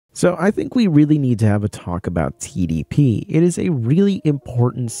So I think we really need to have a talk about TDP. It is a really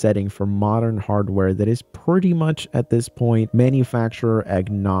important setting for modern hardware that is pretty much at this point manufacturer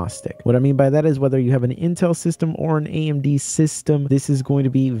agnostic. What I mean by that is whether you have an Intel system or an AMD system, this is going to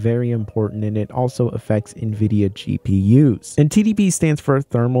be very important, and it also affects NVIDIA GPUs. And TDP stands for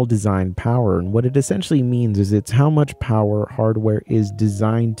thermal design power, and what it essentially means is it's how much power hardware is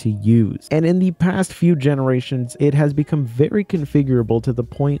designed to use. And in the past few generations, it has become very configurable to the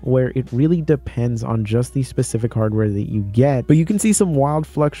point where it really depends on just the specific hardware that you get. But you can see some wild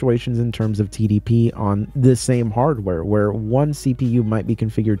fluctuations in terms of TDP on the same hardware, where one CPU might be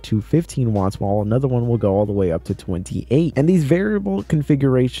configured to 15 watts while another one will go all the way up to 28. And these variable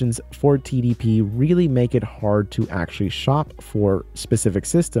configurations for TDP really make it hard to actually shop for specific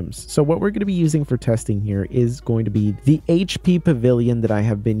systems. So what we're going to be using for testing here is going to be the HP Pavilion that I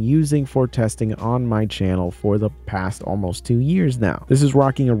have been using for testing on my channel for the past almost 2 years now. This is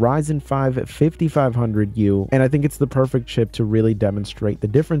rocking a Ryzen 5 5500U, and I think it's the perfect chip to really demonstrate the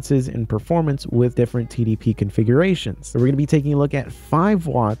differences in performance with different TDP configurations. So we're going to be taking a look at 5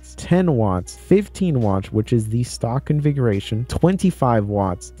 watts, 10 watts, 15 watts, which is the stock configuration, 25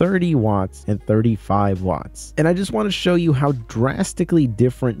 watts, 30 watts, and 35 watts. And I just want to show you how drastically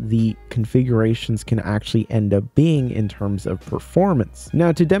different the configurations can actually end up being in terms of performance.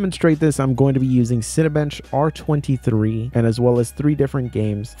 Now, to demonstrate this, I'm going to be using CineBench R23 and as well as 3 different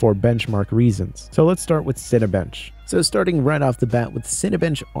games for benchmark reasons. So let's start with CineBench. So starting right off the bat with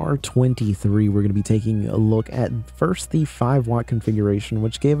CineBench R23, we're going to be taking a look at first the 5 watt configuration,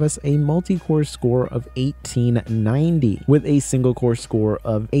 which gave us a multi-core score of 1890 with a single core score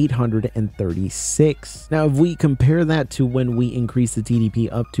of 836. Now, if we compare that to when we increase the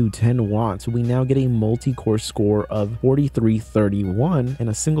TDP up to 10 watts, we now get a multi-core score of 4331 and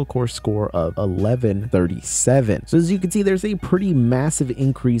a single core score of 1137. So as you can see, there's a pretty massive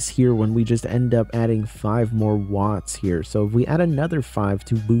increase here when we just end up adding 5 more watts here. So if we add another 5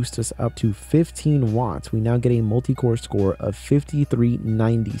 to boost us up to 15 watts, we now get a multi-core score of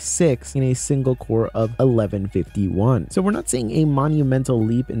 5396 and a single core of 1151. So we're not seeing a monumental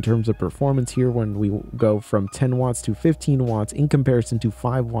leap in terms of performance here when we go from 10 watts to 15 watts in comparison to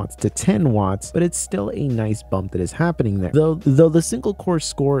 5 watts to 10 watts, but it's still a nice bump that is happening there. Though the single core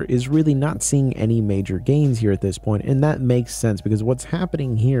score is really not seeing any major gains here at this point, and that makes sense because what's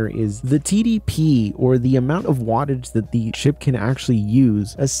happening here is the TDP, or the amount of wattage that the chip can actually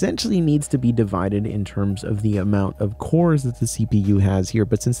use, essentially needs to be divided in terms of the amount of cores that the CPU has here.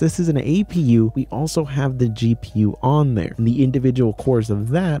 But since this is an APU, we also have the GPU on there, and the individual cores of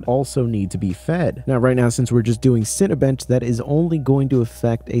that also need to be fed. Now, right now, since we're just doing CineBench, that is only going to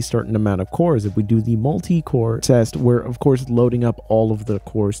affect a certain amount of cores. If we do the multi-core test, we're of course loading up all of the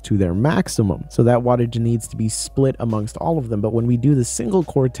cores to their maximum, so that wattage needs to be split amongst all of them. But when we do the single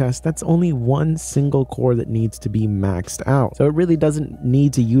core test, that's only one single core that needs to be maxed out. So it really doesn't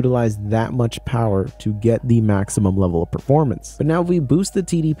need to utilize that much power to get the maximum level of performance. But now if we boost the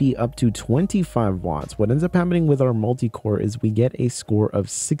TDP up to 25 watts, what ends up happening with our multi-core is we get a score of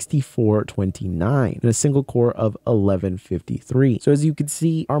 6429 and a single core of 1153. So as you can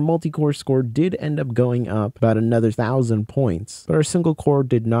see, our multi-core score did end up going up about another 1,000 points, but our single core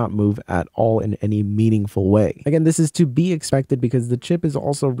did not move at all in any meaningful way. Again, this is to be expected because the chip is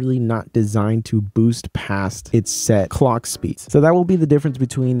also really not designed to boost past its set clock speeds. So that will be the difference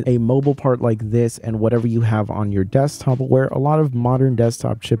between a mobile part like this and whatever you have on your desktop, where a lot of modern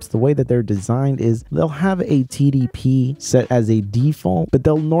desktop chips, the way that they're designed is they'll have a TDP set as a default, but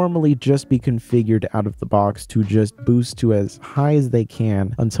they'll normally just be configured out of the box to just boost to as high as they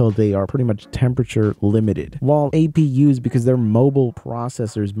can until they are pretty much temperature limited. While APUs, because they're mobile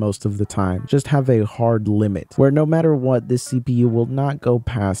processors most of the time, just have a hard limit where no matter what, this CPU will not go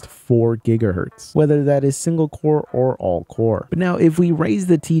past 4 gigahertz, whether that is single core or all core. But now if we raise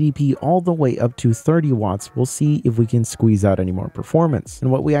the TDP all the way up to 30 watts, we'll see if we can squeeze out any more performance.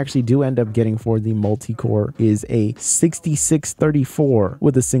 And what we actually do end up getting for the multi-core is a 6634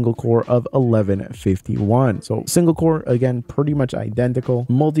 with a single core of 1151. So single core, again, pretty much identical.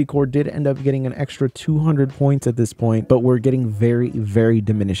 Multi-core did end up getting an extra 200 points at this point, but we're getting very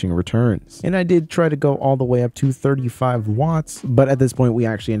diminishing returns. And I did try to go all the way up to 35 watts, but at this point we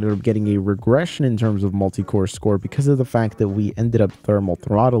actually ended up getting a regression in terms of multi-core core score because of the fact that we ended up thermal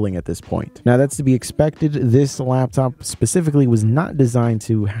throttling at this point. Now that's to be expected. This laptop specifically was not designed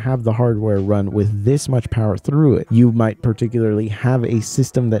to have the hardware run with this much power through it. You might particularly have a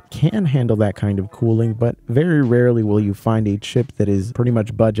system that can handle that kind of cooling, but very rarely will you find a chip that is pretty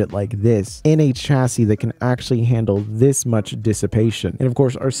much budget like this in a chassis that can actually handle this much dissipation. And of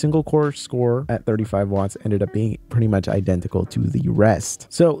course, our single core score at 35 watts ended up being pretty much identical to the rest.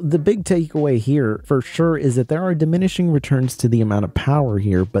 So the big takeaway here for sure is that there are diminishing returns to the amount of power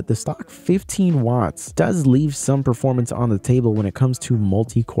here, but the stock 15 watts does leave some performance on the table when it comes to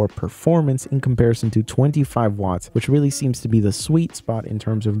multi-core performance in comparison to 25 watts, which really seems to be the sweet spot in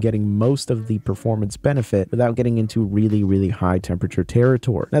terms of getting most of the performance benefit without getting into really high temperature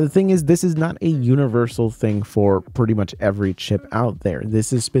territory. Now the thing is, this is not a universal thing for pretty much every chip out there.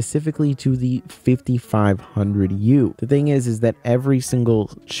 This is specifically to the 5500U. The thing is that every single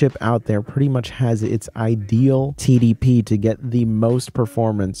chip out there pretty much has its ideal TDP to get the most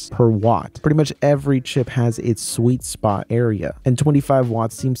performance per watt. Pretty much every chip has its sweet spot area, and 25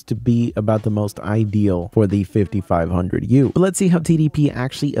 watts seems to be about the most ideal for the 5500U. But let's see how TDP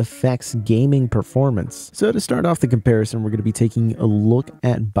actually affects gaming performance. So to start off the comparison, we're going to be taking a look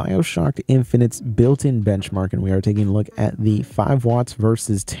at Bioshock Infinite's built-in benchmark, and we are taking a look at the 5 watts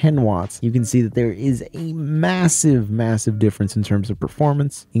versus 10 watts. You can see that there is a massive difference in terms of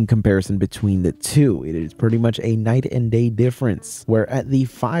performance in comparison between the two. It is pretty much a night and day difference, where at the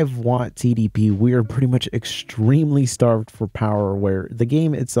 5 watt TDP, we are pretty much extremely starved for power, where the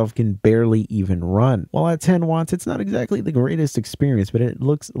game itself can barely even run. While at 10 watts, it's not exactly the greatest experience, but it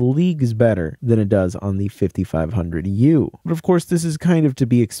looks leagues better than it does on the 5500U. But of course, this is kind of to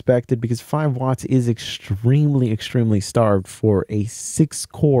be expected because 5 watts is extremely starved for a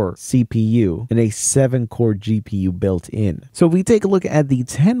 6-core CPU and a 7-core GPU built in. So if we take a look at the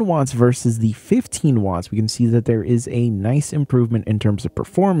 10 watts versus the 15 watts, we can see that there is a nice improvement in terms of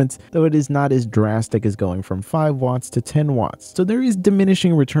performance, though it is not as drastic as going from 5 watts to 10 watts. So there is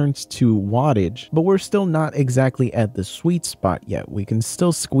diminishing returns to wattage, but we're still not exactly at the sweet spot yet. We can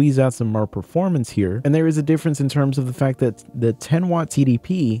still squeeze out some more performance here, and there is a difference in terms of the fact that the 10 watt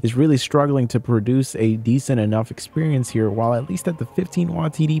TDP is really struggling to produce a decent enough experience here, while at least at the 15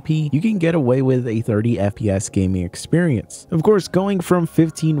 watt TDP, you can get away with a 30 FPS gaming experience. Of course, going from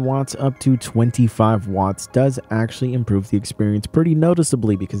 15 watts up to 25 watts does actually improve the experience pretty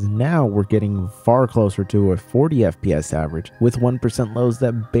noticeably, because now we're getting far closer to a 40 FPS average with 1% lows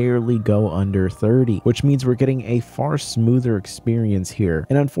that barely go under 30, which means we're getting a far smoother experience here.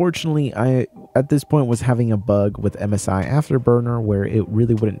 And unfortunately, I at this point was having a bug with MSI Afterburner where it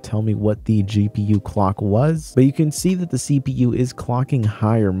really wouldn't tell me what the GPU clock was, but you can see that the CPU is clocking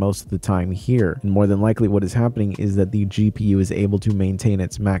higher most of the time here, and more than likely what is happening is that the GPU is able to maintain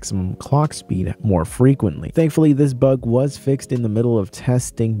its maximum clock speed more frequently. Thankfully, this bug was fixed in the middle of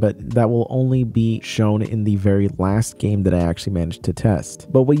testing, but that will only be shown in the very last game that I actually managed to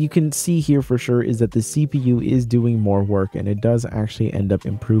test. But what you can see here for sure is that the CPU is doing more work, and it does actually end up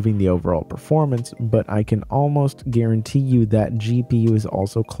improving the overall performance, but I can almost guarantee you that GPU is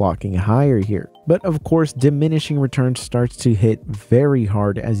also clocking higher here. But of course, diminishing returns starts to hit very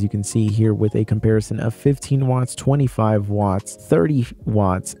hard, as you can see here with a comparison of 15 watts, 25 watts, 30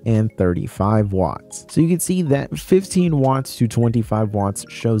 watts, and 35 watts. So you can see that 15 watts to 25 watts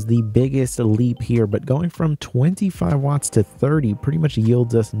shows the biggest leap here, but going from 25 watts to 30 pretty much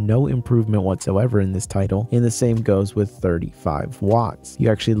yields us no improvement whatsoever in this title, and the same goes with 35 watts.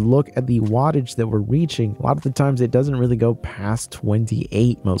 You actually look at the wattage that we're reaching, a lot of the times it doesn't really go past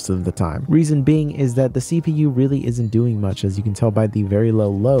 28 most of the time. Reason being is that the CPU really isn't doing much, as you can tell by the very low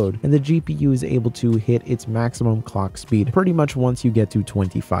load, and the GPU is able to hit its maximum clock speed pretty much once you get to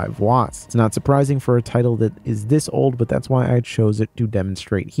 25 watts. It's not surprising for a title that is this old, but that's why I chose it to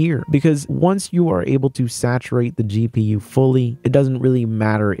demonstrate here, because once you are able to saturate the GPU fully, it doesn't really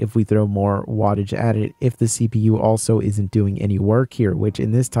matter if we throw more wattage at it if the CPU also isn't doing any work here, which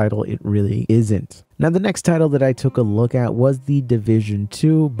in this title it really isn't. Now, the next title that I took a look at was the Division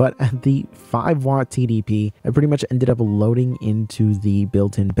 2, but at the 5 watt TDP, I pretty much ended up loading into the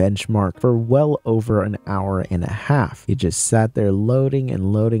built-in benchmark for well over an hour and a half. It just sat there loading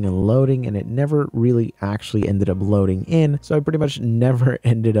and loading and loading, and it never really actually ended up loading in, so I pretty much never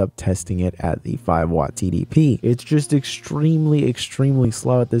ended up testing it at the 5 watt TDP. It's just extremely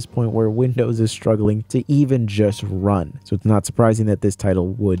slow at this point, where Windows is struggling to even just run. So it's not surprising that this title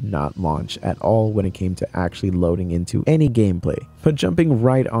would not launch at all when it it came to actually loading into any gameplay. But jumping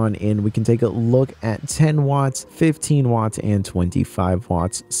right on in, we can take a look at 10 watts, 15 watts, and 25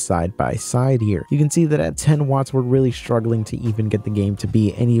 watts side by side here. You can see that at 10 watts, we're really struggling to even get the game to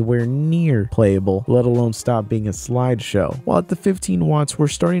be anywhere near playable, let alone stop being a slideshow. While at the 15 watts, we're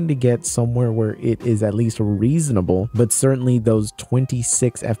starting to get somewhere where it is at least reasonable, but certainly those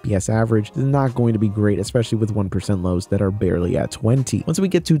 26 FPS average is not going to be great, especially with 1% lows that are barely at 20. Once we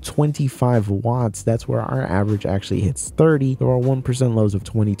get to 25 watts, that's where our average actually hits 30. There are 1% lows of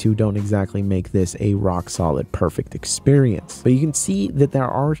 22 don't exactly make this a rock solid perfect experience, but you can see that there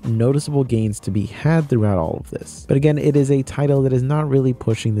are noticeable gains to be had throughout all of this. But again, it is a title that is not really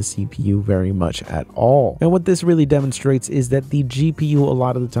pushing the CPU very much at all. And what this really demonstrates is that the GPU a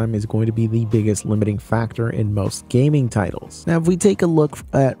lot of the time is going to be the biggest limiting factor in most gaming titles. Now, if we take a look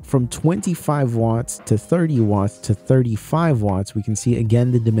at from 25 watts to 30 watts to 35 watts, we can see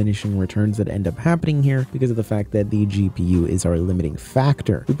again the diminishing returns that end up happening here because of the fact that the GPU is our limiting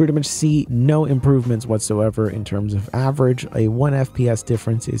factor. We pretty much see no improvements whatsoever in terms of average. A 1 FPS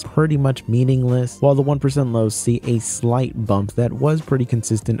difference is pretty much meaningless, while the 1% lows see a slight bump that was pretty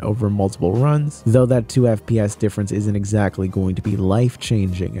consistent over multiple runs, though that 2 FPS difference isn't exactly going to be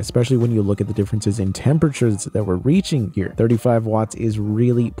life-changing, especially when you look at the differences in temperatures that we're reaching here. 35 watts is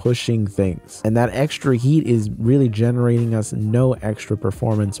really pushing things, and that extra heat is really generating us no extra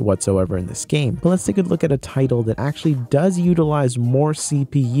performance whatsoever in this game. But let's take a look at a title that actually does utilize more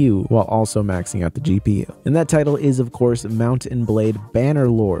CPU while also maxing out the GPU. And that title is, of course, Mount & Blade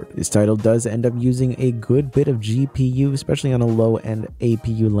Bannerlord. This title does end up using a good bit of GPU, especially on a low-end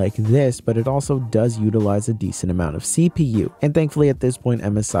APU like this, but it also does utilize a decent amount of CPU. And thankfully at this point,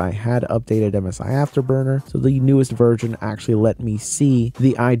 MSI had updated MSI Afterburner, so the newest version actually let me see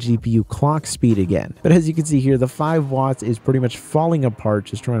the iGPU clock speed again. But as you can see here, the 5 watts is pretty much falling apart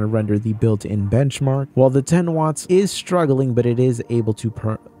just trying to render the built-in benchmark, while the 10 watts is struggling, but it is able to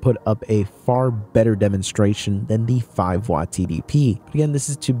put up a far better demonstration than the 5 watt TDP. Again, this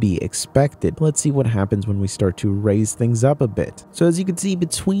is to be expected. Let's see what happens when we start to raise things up a bit. So as you can see,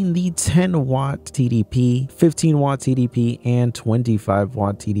 between the 10 watt TDP, 15 watt TDP, and 25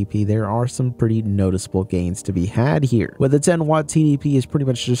 watt TDP, there are some pretty noticeable gains to be had here. Where the 10 watt TDP is pretty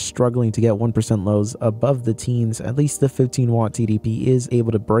much just struggling to get 1% lows above the teens, at least the 15 watt TDP is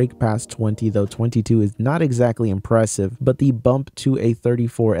able to break past 20, though 22 is not exactly impressive, but the bump to a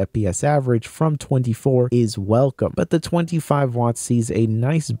 34 FPS average from 24 is welcome. But the 25 watts sees a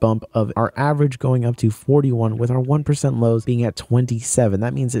nice bump of our average going up to 41, with our 1% lows being at 27.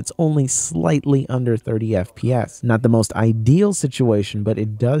 That means it's only slightly under 30 FPS. Not the most ideal situation, but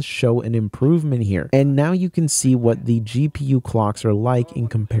it does show an improvement here. And now you can see what the GPU clocks are like in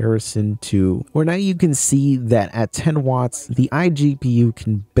comparison to, where now you can see that at 10 watts, the iGPU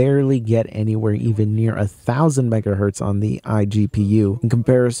can barely get anywhere even near 1000 megahertz on the iGPU in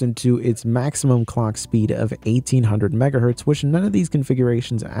comparison to its maximum clock speed of 1800 megahertz, which none of these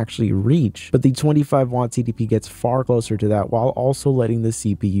configurations actually reach. But the 25 watt TDP gets far closer to that while also letting the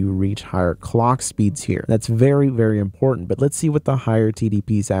CPU reach higher clock speeds here. That's very, very important. But let's see what the higher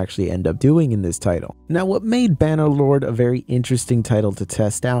TDPs actually end up doing in this title. Now, what made Bannerlord a very interesting title to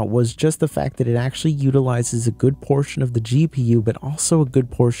test out was just the fact that it actually utilizes a good portion of the GPU, but also a good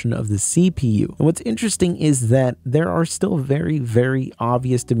portion of the CPU. And what's interesting is that there are still very, very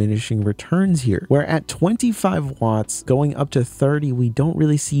obvious diminishing returns here, where at 25 watts going up to 30, we don't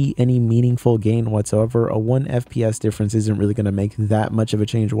really see any meaningful gain whatsoever. A 1 FPS difference isn't really going to make that much of a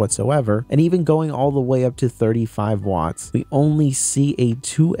change whatsoever. And even going all the way up to 35 watts, we only see a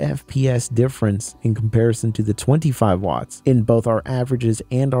 2 FPS difference in comparison to the 25 watts in both our averages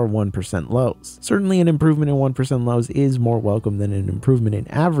and our 1% lows. Certainly an improvement in 1% lows is more welcome than an improvement in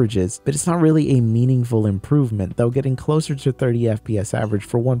averages, but it's not really a meaningful improvement, though getting closer to 30 FPS average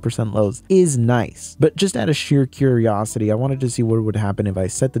for 1% lows is nice. But just out of sheer curiosity, I wanted to see what would happen if I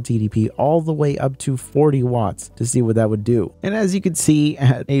set the TDP all the way up to 40 watts to see what that would do. And as you can see,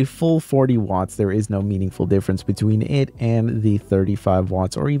 at a full 40 watts, there is no meaningful difference between it and the 35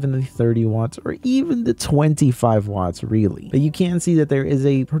 watts or even the 30 watts or even the 25 watts really. But you can see that there is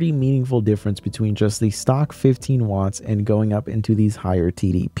a pretty meaningful difference between just the stock 15 watts and going up into these higher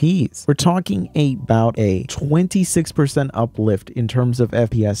TDPs. We're talking about a 26% uplift in terms of of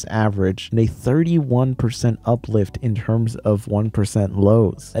FPS average and a 31% uplift in terms of 1%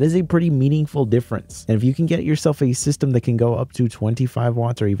 lows. That is a pretty meaningful difference. And if you can get yourself a system that can go up to 25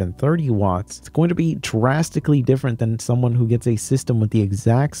 watts or even 30 watts, it's going to be drastically different than someone who gets a system with the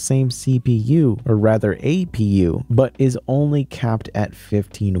exact same CPU, or rather APU, but is only capped at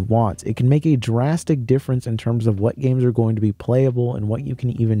 15 watts. It can make a drastic difference in terms of what games are going to be playable and what you can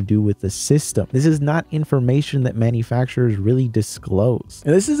even do with the system. This is not information that manufacturers really disclose.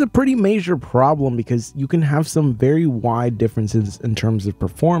 And this is a pretty major problem because you can have some very wide differences in terms of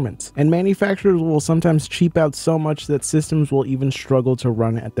performance, and manufacturers will sometimes cheap out so much that systems will even struggle to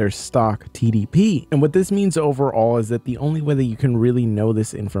run at their stock TDP. And what this means overall is that the only way that you can really know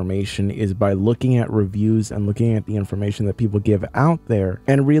this information is by looking at reviews and looking at the information that people give out there.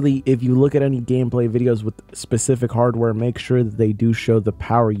 And really, if you look at any gameplay videos with specific hardware, make sure that they do show the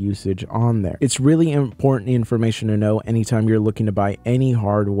power usage on there. It's really important information to know anytime you're looking to buy any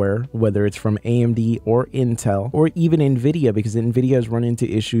hardware, whether it's from AMD or Intel or even Nvidia, because Nvidia has run into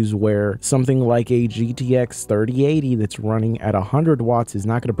issues where something like a GTX 3080 that's running at 100 watts is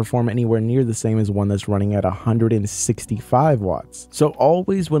not going to perform anywhere near the same as one that's running at 165 watts. So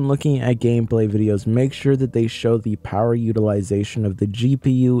always when looking at gameplay videos, make sure that they show the power utilization of the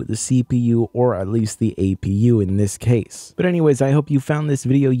GPU, the CPU, or at least the APU in this case. But anyways, I hope you found this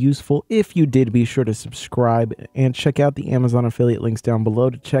video useful. If you did, be sure to subscribe and check out the Amazon affiliate links down below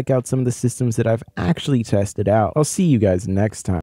to check out some of the systems that I've actually tested out. I'll see you guys next time.